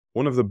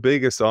One of the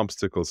biggest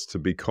obstacles to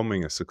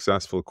becoming a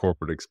successful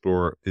corporate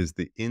explorer is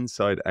the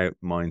inside out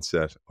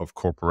mindset of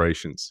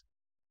corporations.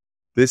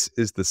 This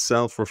is the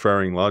self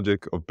referring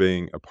logic of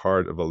being a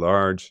part of a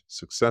large,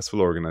 successful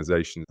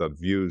organization that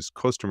views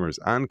customers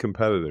and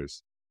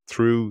competitors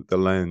through the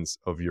lens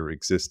of your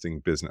existing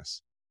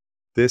business.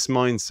 This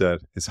mindset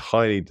is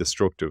highly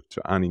destructive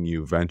to any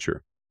new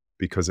venture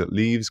because it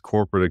leaves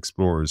corporate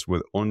explorers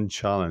with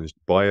unchallenged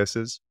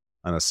biases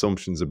and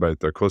assumptions about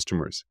their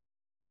customers,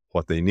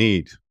 what they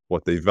need,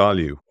 what they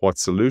value, what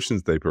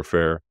solutions they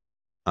prefer,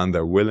 and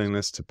their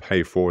willingness to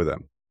pay for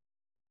them.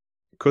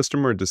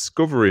 Customer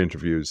discovery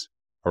interviews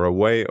are a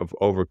way of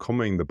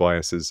overcoming the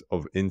biases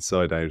of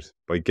inside out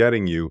by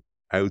getting you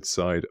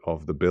outside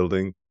of the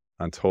building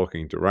and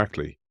talking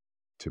directly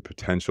to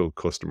potential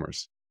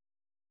customers.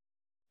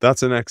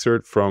 That's an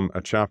excerpt from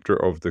a chapter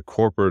of the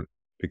Corporate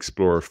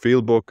Explorer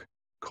Fieldbook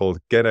called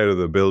Get Out of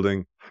the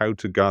Building, How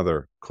to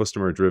Gather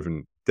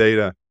Customer-Driven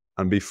Data.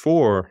 And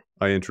before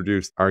I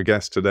introduce our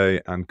guest today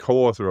and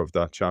co-author of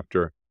that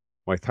chapter,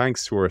 my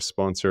thanks to our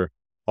sponsor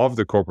of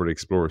the Corporate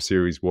Explorer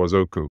series,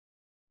 Wazoku.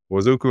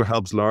 Wazoku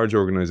helps large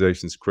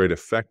organizations create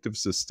effective,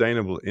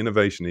 sustainable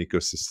innovation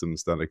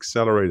ecosystems that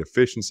accelerate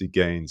efficiency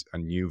gains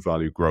and new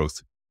value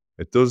growth.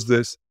 It does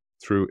this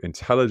through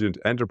intelligent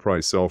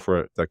enterprise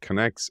software that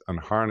connects and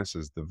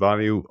harnesses the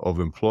value of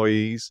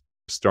employees,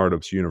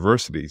 startups,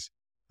 universities,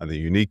 and the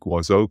unique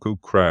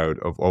Wazoku crowd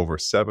of over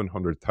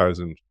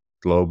 700,000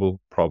 global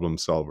problem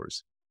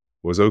solvers.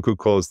 Wazoku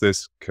calls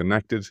this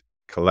connected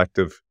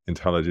collective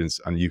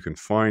intelligence, and you can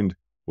find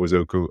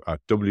Wazoku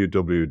at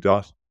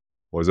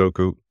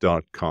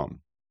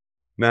www.wazoku.com.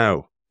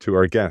 Now, to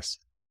our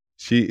guest.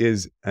 She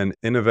is an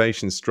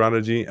innovation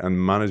strategy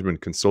and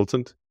management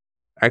consultant,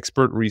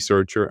 expert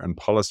researcher and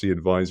policy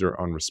advisor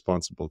on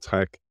responsible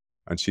tech,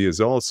 and she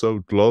is also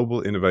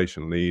global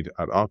innovation lead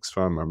at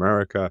Oxfam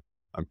America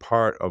and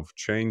part of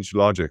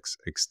ChangeLogic's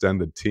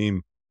extended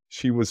team.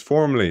 She was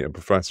formerly a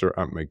professor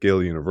at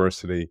McGill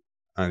University,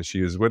 and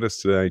she is with us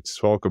today to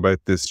talk about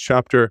this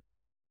chapter.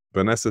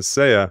 Vanessa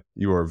Ceia,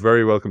 you are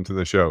very welcome to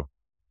the show.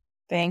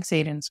 Thanks,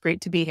 Aidan. It's great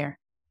to be here.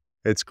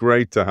 It's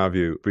great to have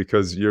you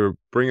because you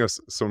bring us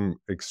some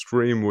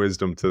extreme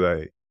wisdom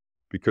today,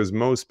 because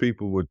most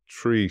people would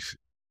treat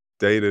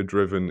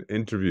data-driven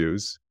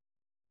interviews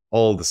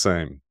all the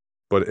same,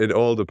 but it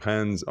all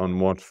depends on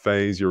what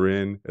phase you're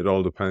in. It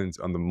all depends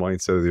on the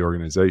mindset of the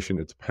organization.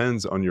 It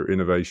depends on your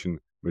innovation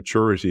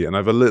maturity. And I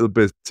have a little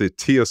bit to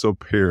tee us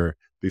up here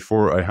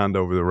before I hand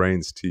over the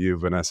reins to you,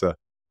 Vanessa.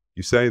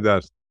 You say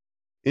that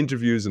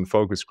interviews and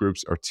focus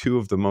groups are two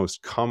of the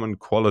most common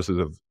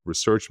qualitative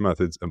research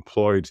methods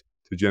employed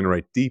to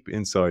generate deep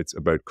insights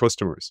about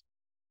customers.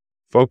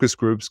 Focus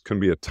groups can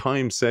be a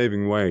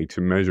time-saving way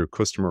to measure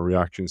customer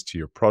reactions to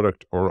your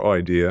product or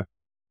idea,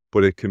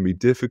 but it can be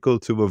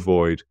difficult to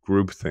avoid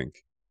groupthink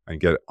and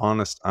get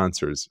honest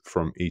answers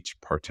from each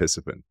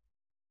participant.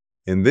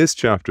 In this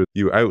chapter,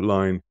 you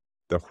outline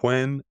the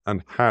when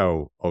and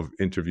how of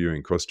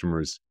interviewing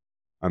customers,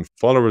 and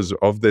followers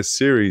of this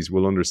series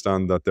will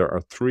understand that there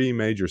are three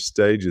major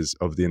stages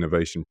of the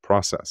innovation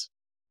process: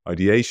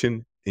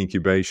 ideation,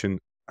 incubation,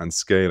 and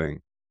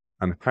scaling.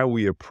 And how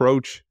we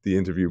approach the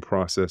interview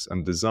process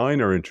and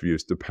design our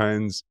interviews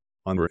depends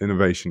on our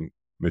innovation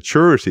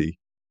maturity,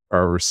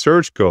 our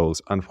research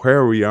goals, and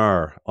where we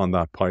are on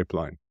that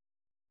pipeline.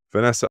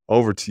 Vanessa,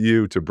 over to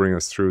you to bring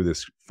us through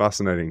this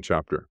fascinating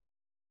chapter.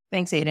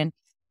 Thanks, Aidan.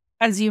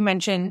 As you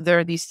mentioned, there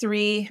are these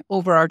three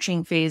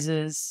overarching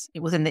phases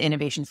within the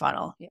innovation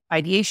funnel: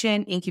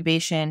 ideation,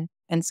 incubation,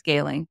 and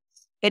scaling.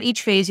 At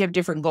each phase, you have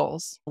different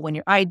goals. When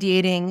you're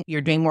ideating, you're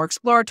doing more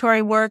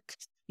exploratory work.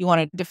 You want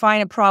to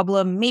define a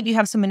problem. Maybe you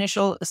have some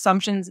initial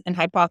assumptions and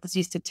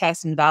hypotheses to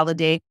test and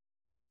validate.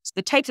 So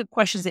the types of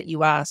questions that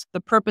you ask,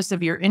 the purpose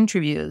of your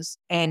interviews,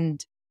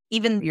 and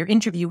even your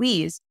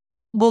interviewees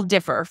will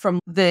differ from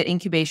the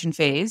incubation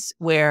phase,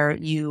 where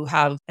you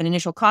have an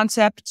initial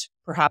concept,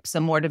 perhaps a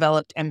more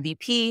developed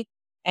MVP,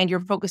 and you're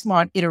focused more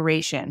on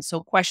iteration.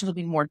 So questions will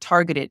be more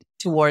targeted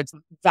towards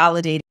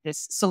validating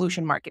this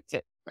solution market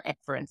fit,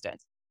 for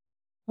instance.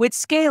 With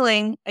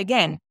scaling,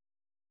 again,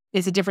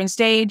 is a different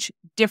stage,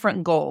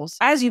 different goals.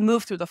 As you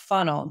move through the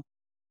funnel,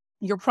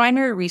 your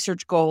primary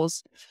research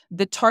goals,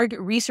 the target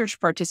research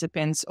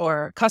participants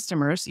or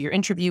customers, your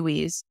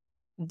interviewees,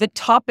 the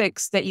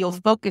topics that you'll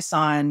focus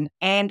on,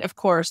 and of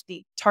course,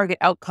 the target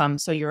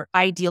outcomes, so your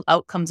ideal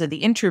outcomes of the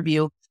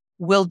interview,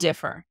 will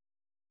differ.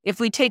 If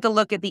we take a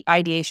look at the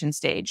ideation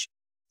stage,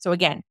 so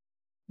again,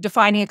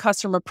 defining a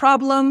customer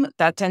problem,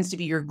 that tends to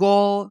be your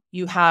goal.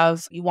 You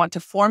want to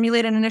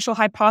formulate an initial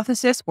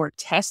hypothesis or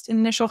test an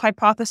initial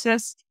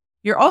hypothesis.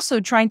 You're also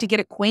trying to get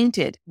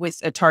acquainted with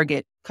a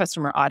target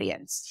customer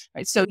audience,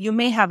 right? So you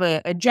may have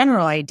a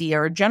general idea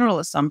or a general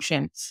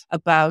assumption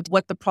about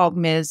what the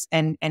problem is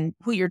and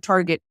who your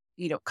target,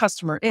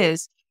 customer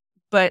is,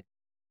 but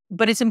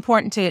it's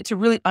important to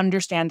really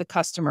understand the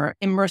customer,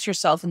 immerse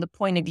yourself in the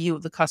point of view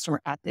of the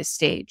customer at this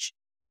stage.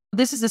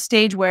 This is a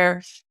stage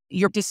where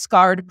you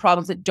discard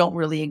problems that don't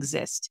really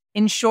exist.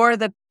 Ensure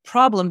that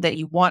problem that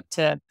you want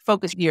to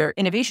focus your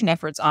innovation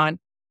efforts on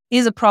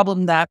is a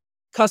problem that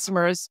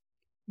customers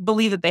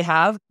believe that they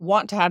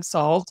want to have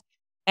solved,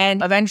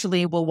 and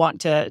eventually will want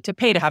to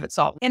pay to have it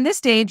solved. In this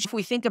stage, if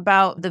we think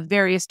about the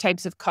various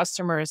types of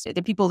customers,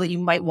 the people that you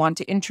might want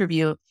to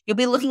interview, you'll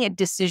be looking at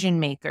decision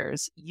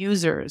makers,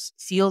 users,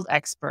 field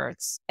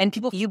experts, and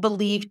people you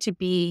believe to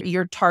be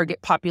your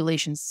target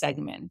population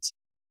segment.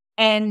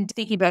 And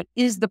thinking about,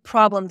 is the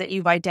problem that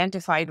you've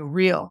identified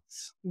real?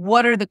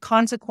 What are the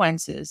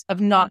consequences of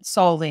not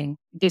solving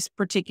this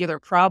particular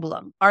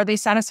problem? Are they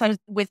satisfied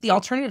with the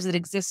alternatives that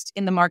exist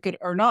in the market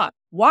or not?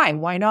 Why?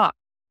 Why not?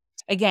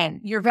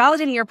 Again, you're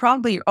validating your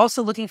problem, but you're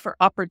also looking for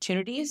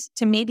opportunities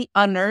to maybe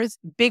unearth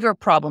bigger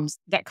problems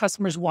that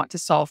customers want to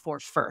solve for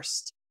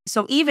first.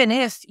 So even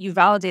if you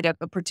validate a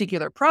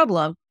particular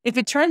problem, if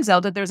it turns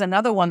out that there's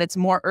another one that's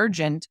more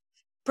urgent,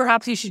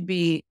 perhaps you should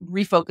be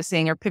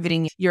refocusing or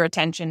pivoting your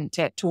attention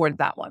toward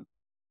that one.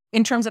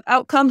 In terms of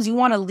outcomes, you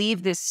want to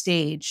leave this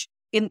stage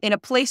in a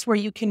place where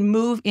you can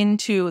move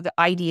into the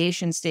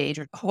ideation stage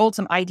or hold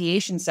some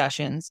ideation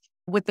sessions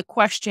with the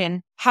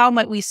question, how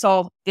might we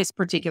solve this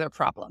particular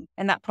problem?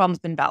 And that problem's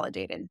been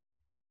validated.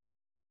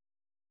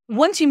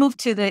 Once you move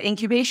to the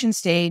incubation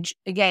stage,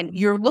 again,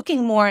 you're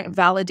looking more at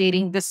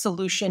validating the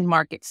solution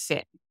market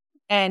fit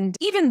and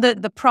even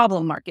the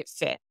problem market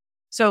fit.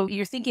 So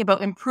you're thinking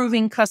about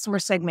improving customer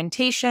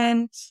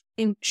segmentation,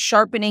 in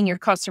sharpening your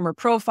customer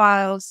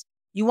profiles.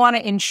 You want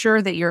to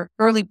ensure that your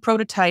early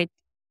prototype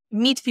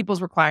meets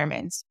people's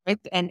requirements, right?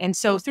 And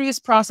so through this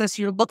process,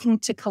 you're looking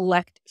to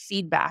collect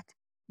feedback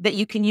that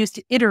you can use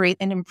to iterate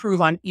and improve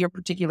on your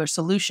particular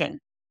solution.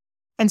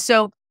 And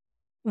so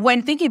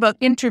when thinking about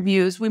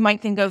interviews, we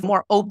might think of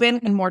more open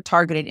and more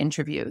targeted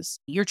interviews.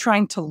 You're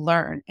trying to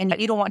learn, and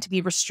you don't want to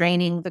be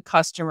restraining the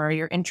customer,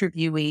 your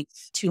interviewee,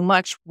 too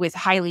much with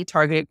highly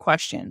targeted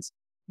questions.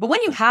 But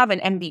when you have an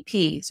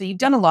MVP, so you've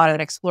done a lot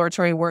of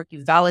exploratory work,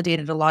 you've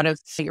validated a lot of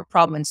your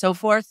problem and so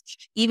forth,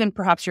 even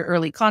perhaps your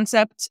early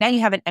concept, now you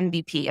have an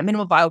MVP, a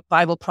minimum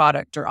viable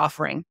product or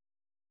offering.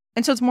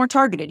 And so it's more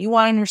targeted. You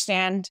want to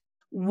understand,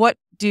 what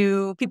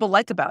do people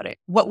like about it?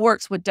 What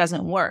works, what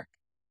doesn't work?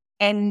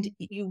 And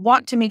you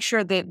want to make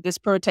sure that this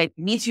prototype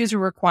meets user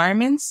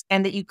requirements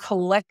and that you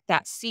collect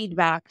that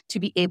feedback to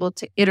be able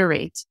to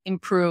iterate,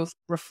 improve,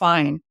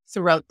 refine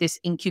throughout this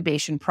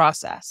incubation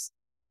process.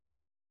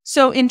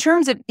 So in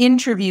terms of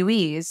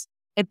interviewees,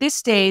 at this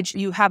stage,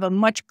 you have a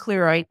much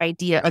clearer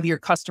idea of your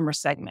customer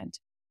segment.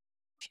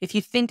 If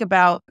you think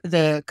about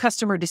the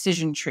customer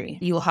decision tree,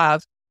 you'll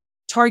have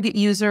target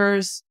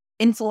users,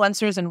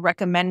 influencers and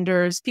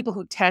recommenders, people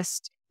who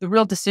test the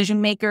real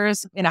decision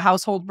makers in a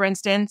household, for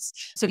instance.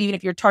 So even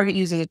if your target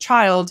user is a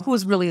child, who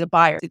is really the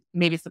buyer?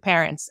 Maybe it's the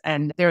parents,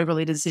 and they're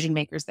really the decision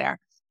makers there.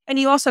 And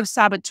you also have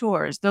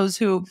saboteurs, those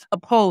who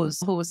oppose,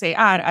 who will say,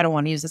 I don't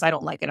want to use this. I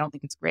don't like it. I don't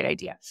think it's a great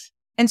idea.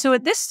 And so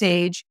at this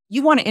stage,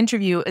 you want to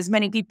interview as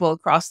many people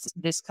across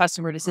this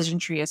customer decision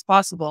tree as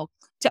possible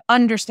to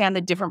understand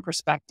the different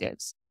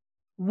perspectives.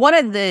 One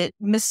of the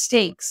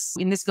mistakes,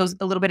 and this goes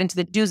a little bit into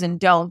the do's and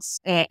don'ts,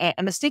 a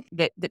mistake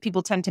that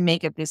people tend to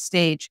make at this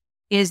stage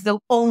is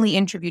they'll only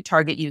interview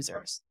target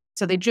users.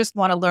 So they just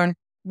want to learn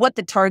what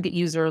the target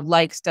user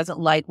likes, doesn't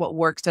like, what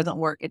works, doesn't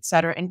work, et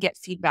cetera, and get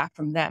feedback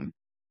from them.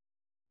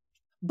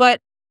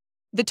 But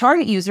the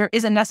target user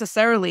isn't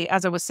necessarily,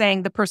 as I was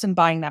saying, the person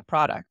buying that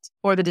product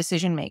or the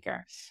decision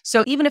maker.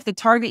 So even if the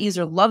target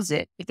user loves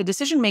it, if the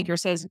decision maker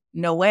says,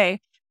 no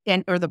way,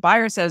 or the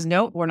buyer says,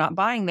 no, we're not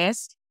buying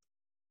this,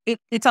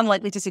 it's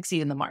unlikely to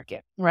succeed in the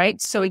market, right?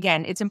 So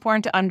again, it's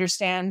important to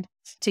understand,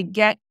 to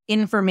get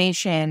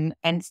information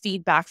and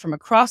feedback from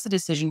across the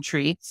decision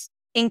tree,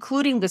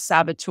 including the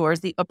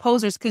saboteurs, the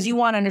opposers, because you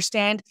want to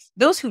understand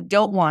those who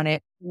don't want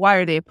it, why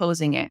are they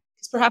opposing it?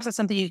 Because perhaps that's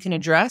something you can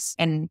address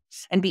and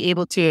be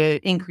able to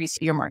increase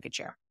your market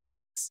share.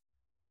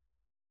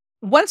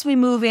 Once we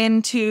move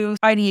into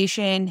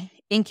ideation,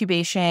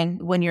 incubation,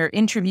 when you're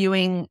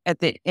interviewing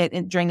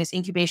during this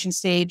incubation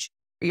stage,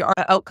 your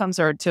outcomes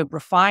are to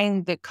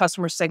refine the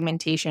customer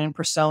segmentation and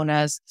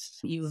personas.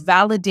 You've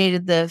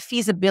validated the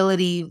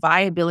feasibility,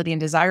 viability, and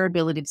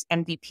desirability of this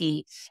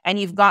MVP, and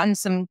you've gotten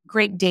some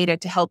great data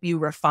to help you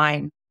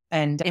refine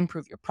and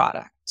improve your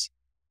product.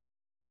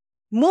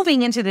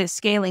 Moving into the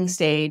scaling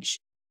stage,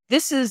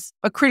 this is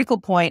a critical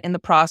point in the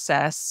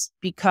process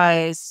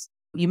because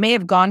you may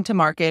have gone to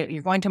market,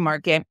 you're going to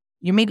market,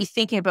 you may be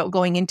thinking about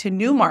going into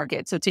new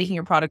markets, so taking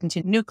your product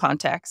into new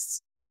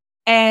contexts,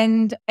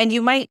 and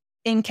you might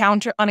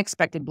encounter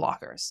unexpected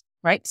blockers,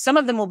 right? Some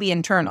of them will be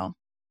internal.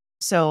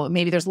 So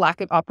maybe there's lack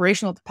of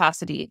operational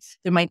capacity.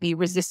 There might be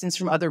resistance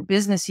from other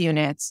business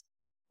units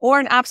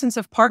or an absence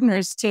of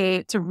partners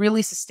to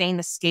really sustain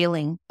the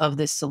scaling of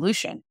this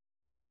solution.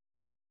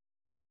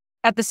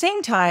 At the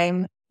same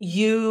time,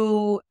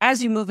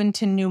 as you move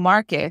into new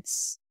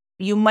markets,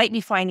 you might be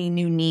finding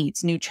new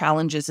needs, new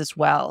challenges as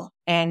well.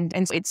 And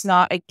it's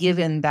not a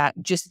given that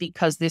just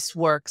because this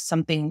works,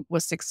 something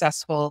was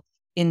successful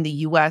in the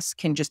US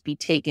can just be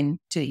taken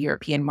to the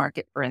European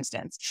market, for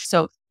instance.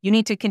 So you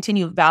need to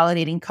continue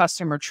validating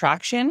customer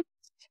traction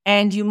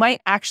And you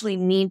might actually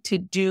need to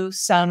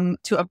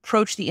to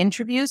approach the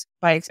interviews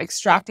by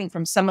extracting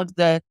from some of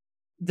the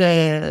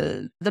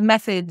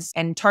methods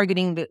and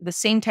targeting the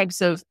same types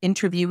of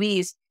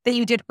interviewees that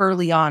you did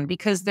early on,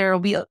 because there will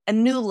be a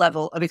new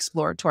level of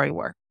exploratory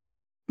work.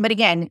 But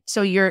again,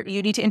 so you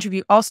need to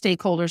interview all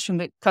stakeholders from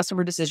the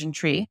customer decision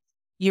tree.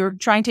 You're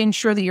trying to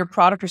ensure that your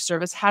product or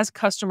service has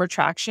customer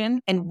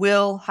traction and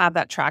will have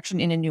that traction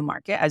in a new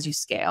market as you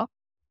scale.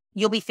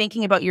 You'll be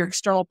thinking about your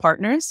external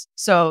partners.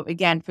 So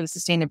again, for the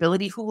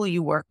sustainability, who will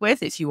you work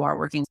with if you are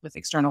working with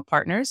external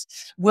partners?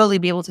 Will they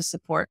be able to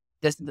support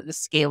the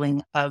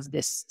scaling of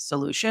this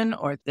solution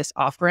or this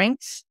offering?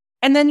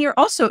 And then you're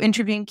also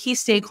interviewing key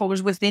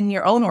stakeholders within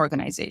your own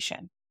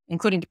organization,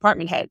 including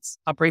department heads,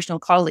 operational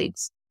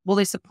colleagues. Will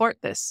they support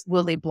this?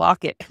 Will they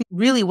block it?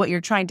 Really, what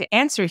you're trying to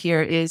answer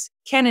here is,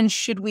 can and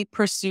should we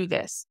pursue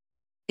this?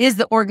 Is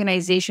the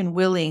organization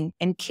willing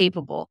and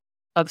capable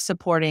of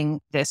supporting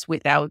this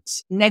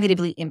without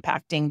negatively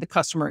impacting the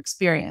customer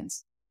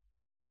experience?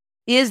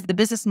 Is the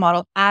business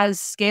model as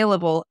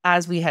scalable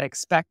as we had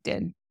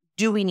expected?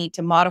 Do we need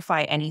to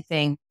modify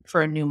anything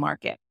for a new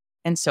market?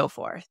 And so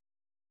forth.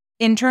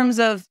 In terms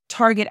of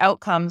target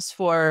outcomes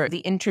for the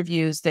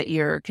interviews that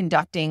you're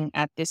conducting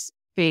at this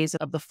phase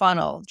of the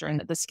funnel during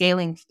the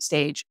scaling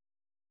stage,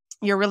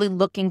 you're really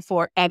looking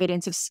for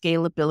evidence of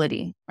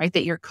scalability, right?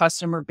 That your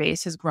customer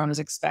base has grown as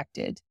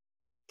expected.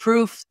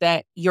 Proof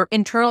that your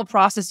internal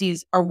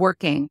processes are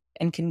working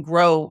and can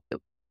grow.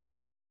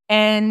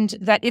 And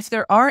that if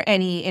there are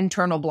any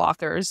internal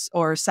blockers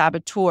or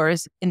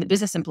saboteurs in the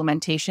business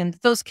implementation,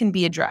 those can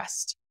be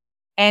addressed.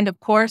 And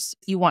of course,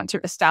 you want to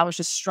establish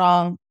a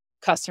strong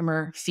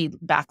customer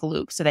feedback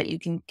loop so that you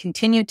can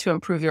continue to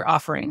improve your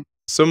offering.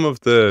 Some of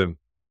the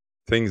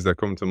things that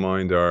come to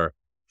mind are,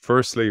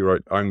 firstly,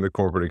 right, I'm the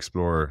corporate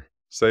explorer.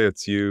 Say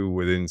it's you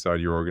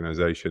inside your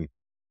organization.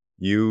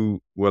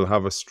 You will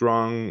have a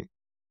strong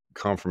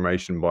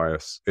confirmation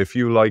bias. If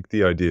you like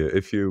the idea,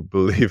 if you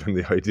believe in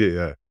the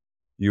idea,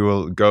 you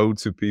will go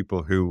to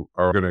people who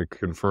are going to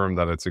confirm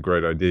that it's a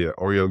great idea,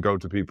 or you'll go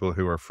to people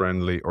who are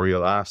friendly, or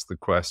you'll ask the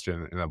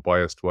question in a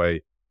biased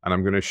way. And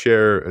I'm going to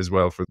share as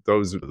well, for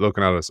those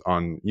looking at us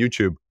on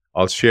YouTube,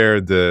 I'll share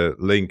the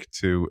link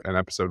to an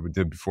episode we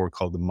did before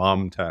called the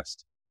Mom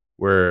Test,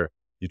 where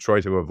you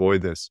try to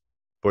avoid this.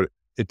 But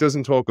it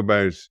doesn't talk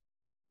about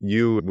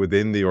you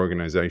within the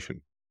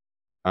organization.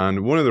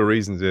 And one of the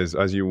reasons is,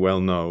 as you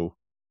well know,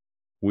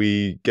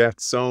 we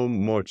get so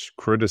much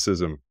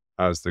criticism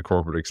as the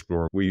corporate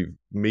explorer. We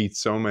meet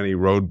so many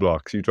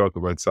roadblocks. You talk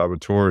about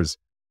saboteurs,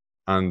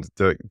 and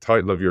the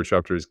title of your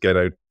chapter is Get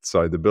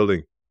Outside the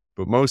Building.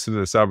 But most of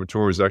the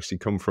saboteurs actually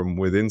come from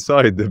within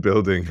inside the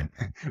building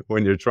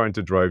when you're trying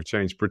to drive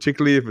change,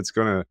 particularly if it's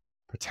going to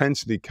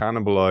potentially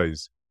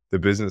cannibalize the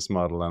business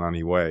model in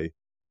any way.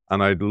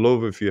 And I'd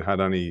love if you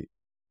had any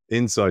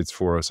insights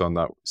for us on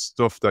that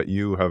stuff that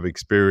you have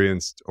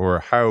experienced, or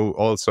how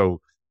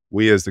also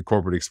we as the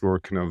corporate explorer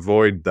can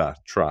avoid that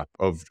trap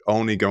of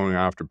only going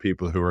after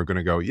people who are going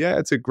to go, yeah,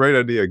 it's a great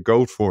idea,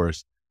 go for it.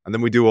 And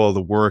then we do all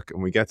the work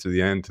and we get to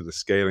the end, to the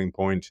scaling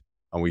point,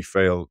 and we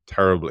fail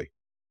terribly.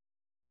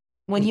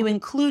 When you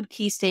include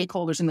key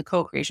stakeholders in the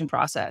co-creation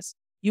process,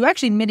 you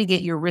actually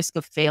mitigate your risk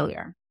of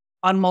failure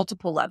on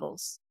multiple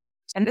levels.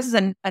 And this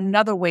is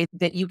another way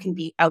that you can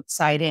be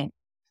outside in.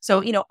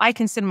 So, I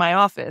can sit in my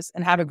office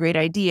and have a great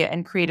idea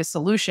and create a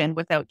solution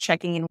without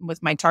checking in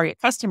with my target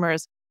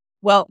customers.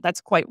 Well, that's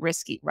quite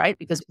risky, right?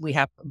 Because we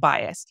have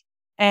bias,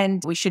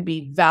 and we should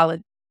be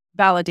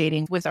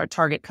validating with our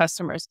target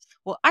customers.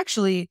 Well,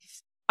 actually,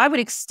 I would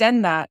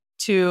extend that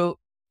to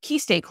key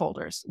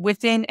stakeholders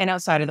within and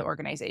outside of the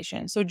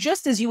organization. So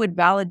just as you would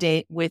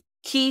validate with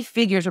key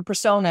figures or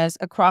personas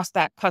across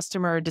that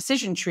customer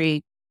decision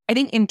tree, I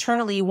think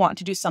internally you want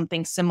to do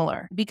something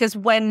similar, because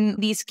when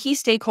these key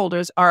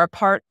stakeholders are a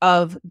part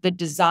of the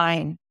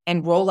design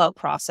and rollout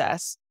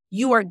process,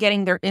 you are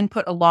getting their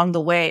input along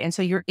the way. And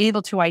so you're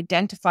able to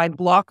identify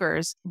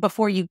blockers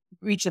before you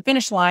reach the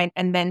finish line.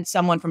 And then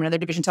someone from another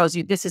division tells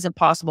you this isn't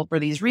possible for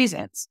these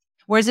reasons.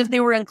 Whereas if they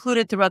were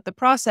included throughout the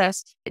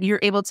process, you're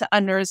able to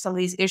unearth some of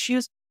these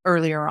issues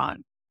earlier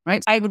on,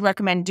 right? I would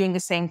recommend doing the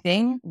same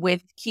thing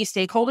with key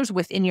stakeholders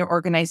within your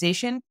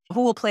organization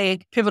who will play a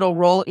pivotal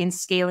role in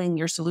scaling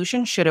your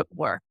solution should it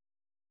work.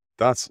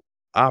 That's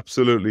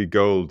absolutely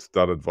gold,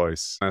 that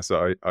advice.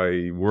 Vanessa,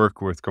 I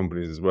work with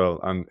companies as well.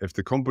 And if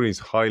the company's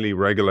highly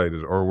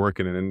regulated or work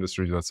in an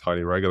industry that's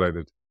highly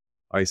regulated,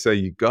 I say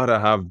you got to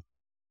have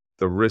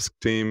the risk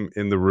team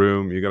in the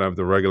room. You got to have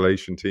the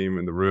regulation team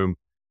in the room.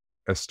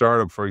 A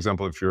startup, for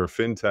example, if you're a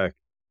fintech,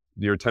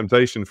 your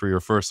temptation for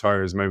your first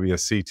hire is maybe a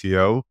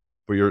CTO,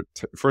 but your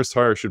first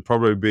hire should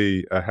probably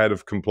be a head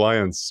of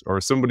compliance or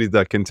somebody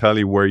that can tell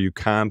you where you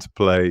can't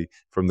play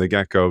from the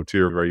get-go, to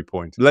your very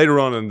point. Later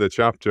on in the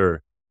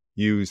chapter,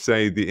 you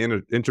say the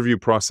interview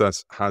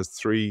process has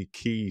 3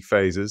 key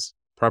phases: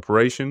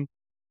 preparation,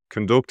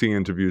 conducting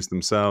interviews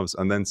themselves,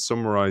 and then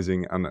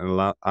summarizing and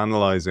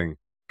analyzing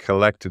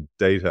collected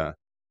data.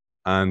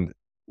 And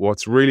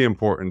what's really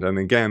important, and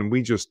again,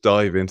 we just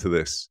dive into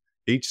this,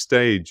 each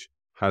stage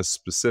has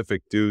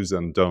specific do's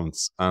and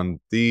don'ts, and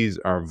these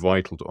are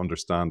vital to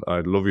understand.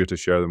 I'd love you to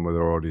share them with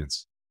our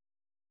audience.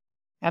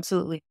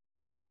 Absolutely.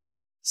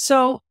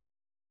 So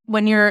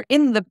when you're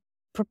in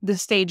the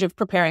stage of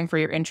preparing for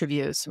your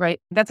interviews, right?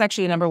 That's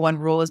actually a number one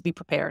rule, is be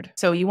prepared.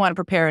 So you want to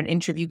prepare an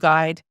interview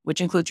guide,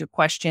 which includes your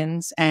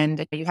questions,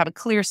 and you have a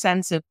clear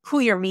sense of who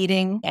you're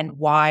meeting and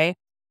why,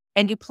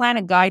 and you plan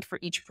a guide for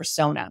each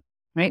persona,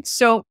 right?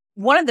 So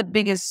one of the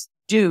biggest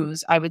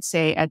do's, I would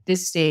say, at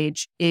this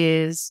stage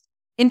is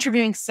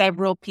interviewing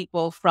several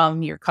people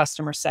from your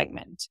customer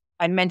segment.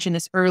 I mentioned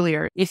this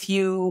earlier. If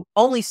you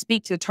only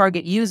speak to the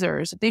target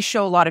users, they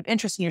show a lot of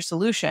interest in your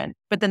solution,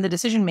 but then the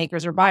decision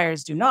makers or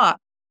buyers do not,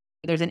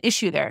 there's an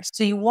issue there.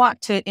 So you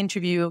want to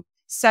interview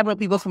several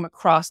people from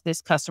across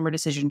this customer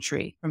decision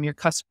tree from your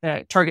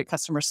target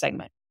customer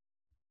segment.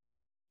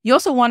 You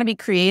also want to be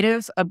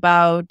creative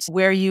about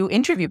where you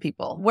interview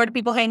people. Where do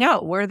people hang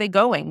out? Where are they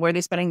going? Where are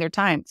they spending their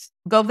time?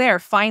 Go there,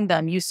 find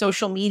them, use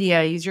social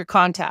media, use your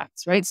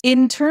contacts, right?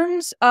 In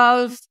terms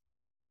of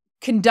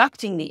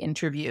conducting the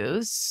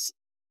interviews,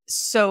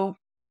 so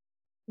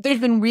there's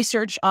been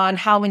research on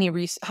how many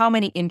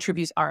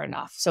interviews are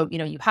enough. So,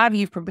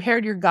 you've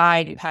prepared your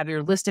guide, you have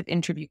your list of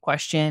interview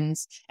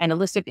questions and a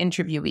list of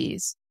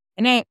interviewees.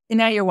 And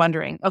now you're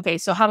wondering, okay,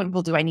 so how many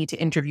people do I need to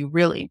interview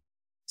really?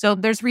 So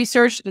there's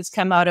research that's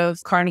come out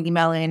of Carnegie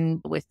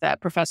Mellon with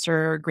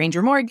Professor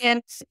Granger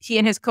Morgan. He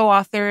and his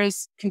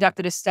co-authors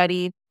conducted a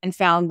study and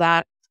found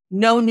that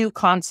no new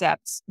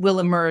concepts will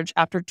emerge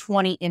after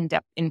 20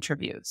 in-depth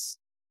interviews.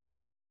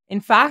 In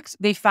fact,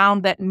 they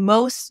found that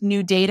most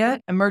new data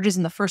emerges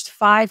in the first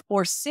 5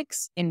 or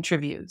 6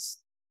 interviews.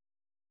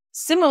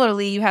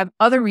 Similarly, you have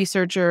other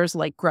researchers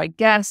like Greg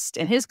Guest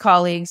and his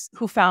colleagues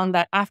who found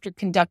that after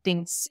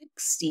conducting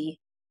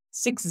 60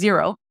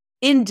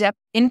 in-depth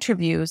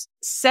interviews,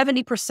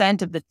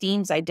 70% of the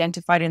themes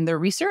identified in their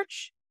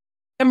research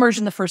emerged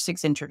in the first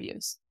 6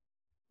 interviews.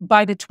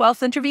 By the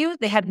 12th interview,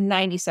 they had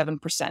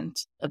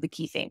 97% of the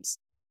key themes.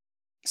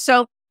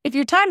 So if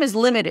your time is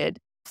limited,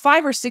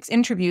 5 or 6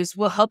 interviews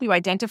will help you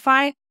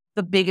identify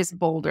the biggest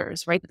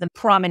boulders, right? The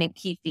prominent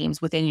key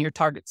themes within your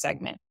target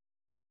segment.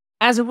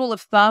 As a rule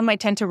of thumb, I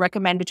tend to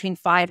recommend between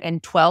 5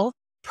 and 12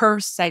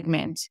 per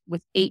segment,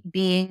 with 8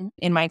 being,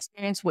 in my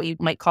experience, what you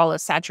might call a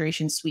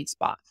saturation sweet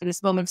spot.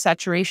 This moment of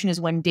saturation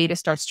is when data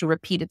starts to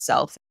repeat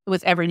itself.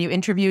 With every new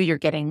interview, you're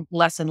getting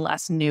less and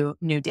less new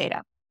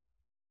data.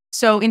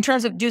 So in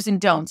terms of do's and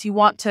don'ts, you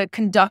want to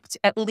conduct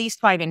at least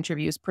 5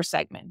 interviews per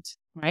segment,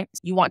 right?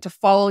 You want to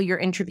follow your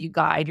interview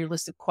guide, your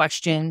list of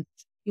questions.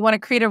 You want to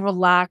create a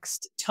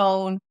relaxed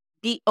tone,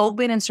 be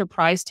open and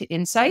surprised to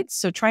insights.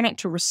 So try not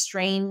to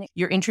restrain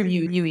your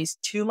interviewees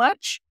too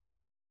much.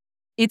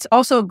 It's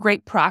also a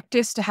great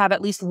practice to have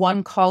at least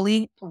one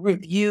colleague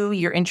review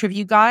your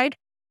interview guide.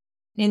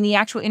 In the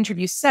actual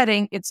interview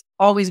setting, it's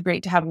always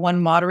great to have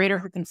one moderator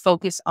who can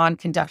focus on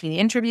conducting the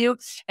interview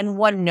and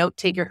one note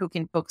taker who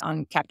can focus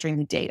on capturing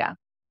the data.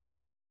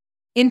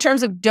 In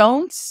terms of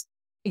don'ts,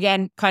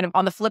 again, kind of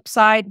on the flip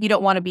side, you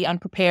don't want to be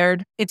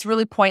unprepared. It's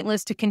really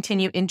pointless to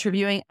continue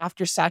interviewing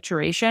after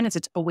saturation. It's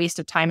a waste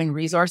of time and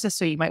resources,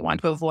 so you might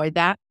want to avoid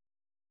that.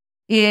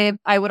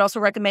 I would also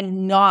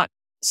recommend not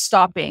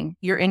stopping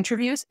your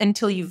interviews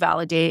until you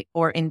validate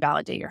or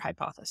invalidate your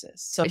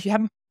hypothesis. So if you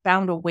haven't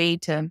found a way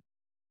to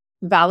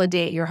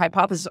validate your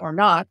hypothesis or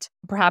not,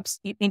 perhaps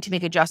you need to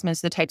make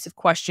adjustments to the types of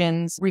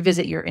questions,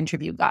 revisit your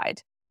interview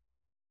guide.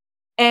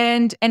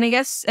 And I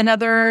guess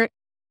another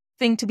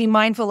thing to be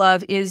mindful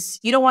of is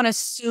you don't want to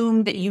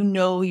assume that you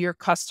know your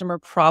customer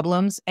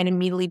problems and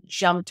immediately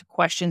jump to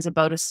questions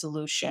about a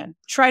solution.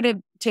 Try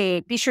to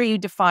be sure you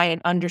define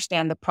and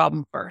understand the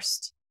problem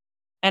first.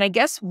 And I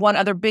guess one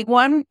other big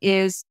one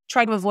is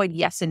try to avoid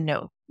yes and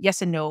no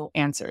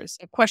answers,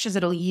 questions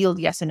that'll yield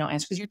yes and no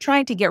answers, because you're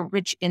trying to get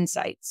rich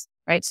insights,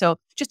 right? So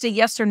just a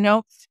yes or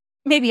no,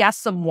 maybe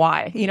ask them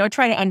why,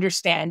 try to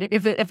understand.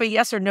 If a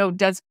yes or no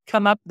does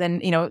come up,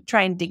 then,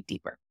 try and dig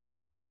deeper.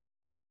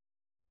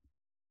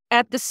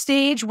 At the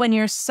stage when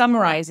you're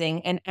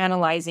summarizing and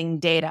analyzing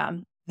data,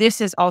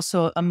 this is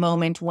also a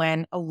moment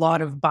when a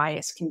lot of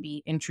bias can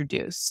be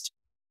introduced.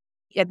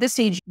 At this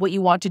stage, what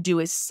you want to do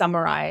is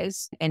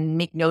summarize and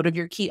make note of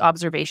your key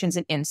observations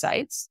and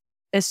insights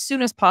as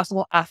soon as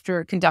possible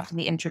after conducting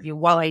the interview,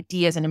 while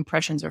ideas and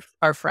impressions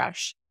are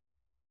fresh.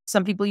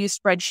 Some people use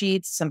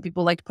spreadsheets. Some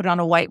people like to put it on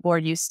a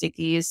whiteboard, use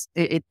stickies.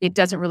 It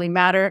doesn't really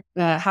matter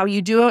how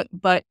you do it,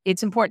 but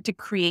it's important to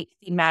create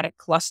thematic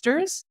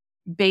clusters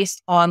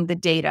based on the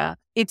data.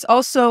 It's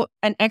also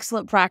an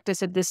excellent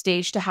practice at this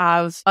stage to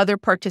have other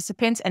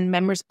participants and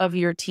members of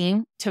your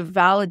team to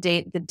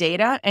validate the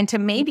data and to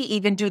maybe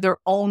even do their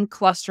own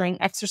clustering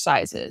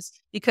exercises.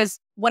 Because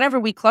whenever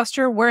we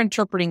cluster, we're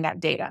interpreting that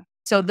data.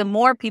 So the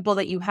more people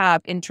that you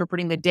have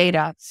interpreting the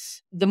data,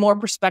 the more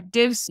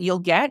perspectives you'll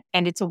get.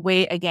 And it's a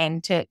way, again,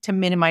 to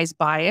minimize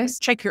bias.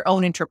 Check your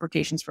own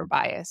interpretations for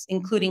bias,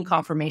 including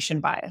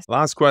confirmation bias.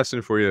 Last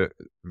question for you,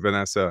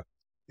 Vanessa,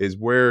 is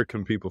where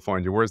can people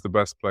find you? Where's the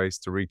best place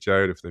to reach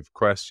out if they have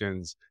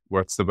questions?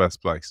 What's the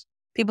best place?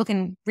 People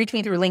can reach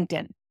me through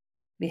LinkedIn.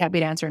 Be happy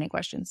to answer any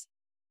questions.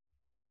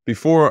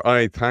 Before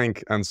I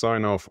thank and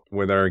sign off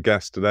with our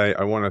guest today,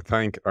 I want to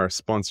thank our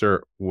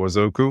sponsor,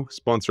 Wazoku,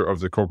 sponsor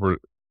of the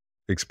Corporate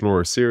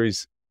Explorer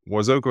series.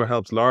 Wazoku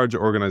helps large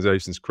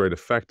organizations create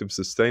effective,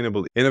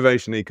 sustainable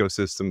innovation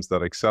ecosystems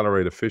that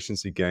accelerate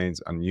efficiency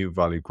gains and new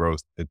value growth.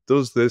 It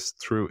does this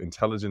through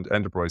intelligent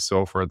enterprise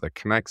software that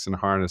connects and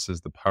harnesses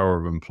the power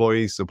of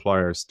employees,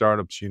 suppliers,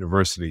 startups,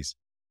 universities,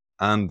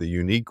 and the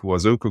unique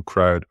Wazoku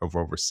crowd of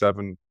over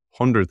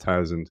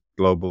 700,000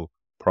 global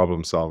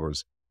problem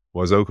solvers.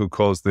 Wazoku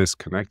calls this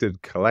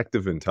connected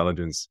collective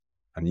intelligence,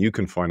 and you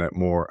can find out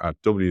more at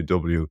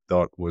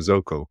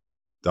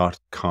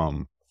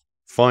www.wazoku.com.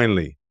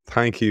 Finally,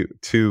 thank you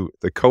to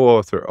the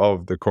co-author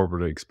of the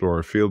Corporate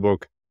Explorer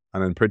Fieldbook,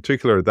 and in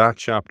particular that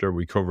chapter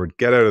we covered,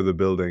 Get Out of the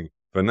Building,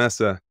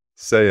 Vanessa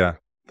Ceia.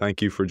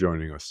 Thank you for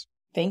joining us.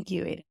 Thank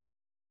you, Aidan.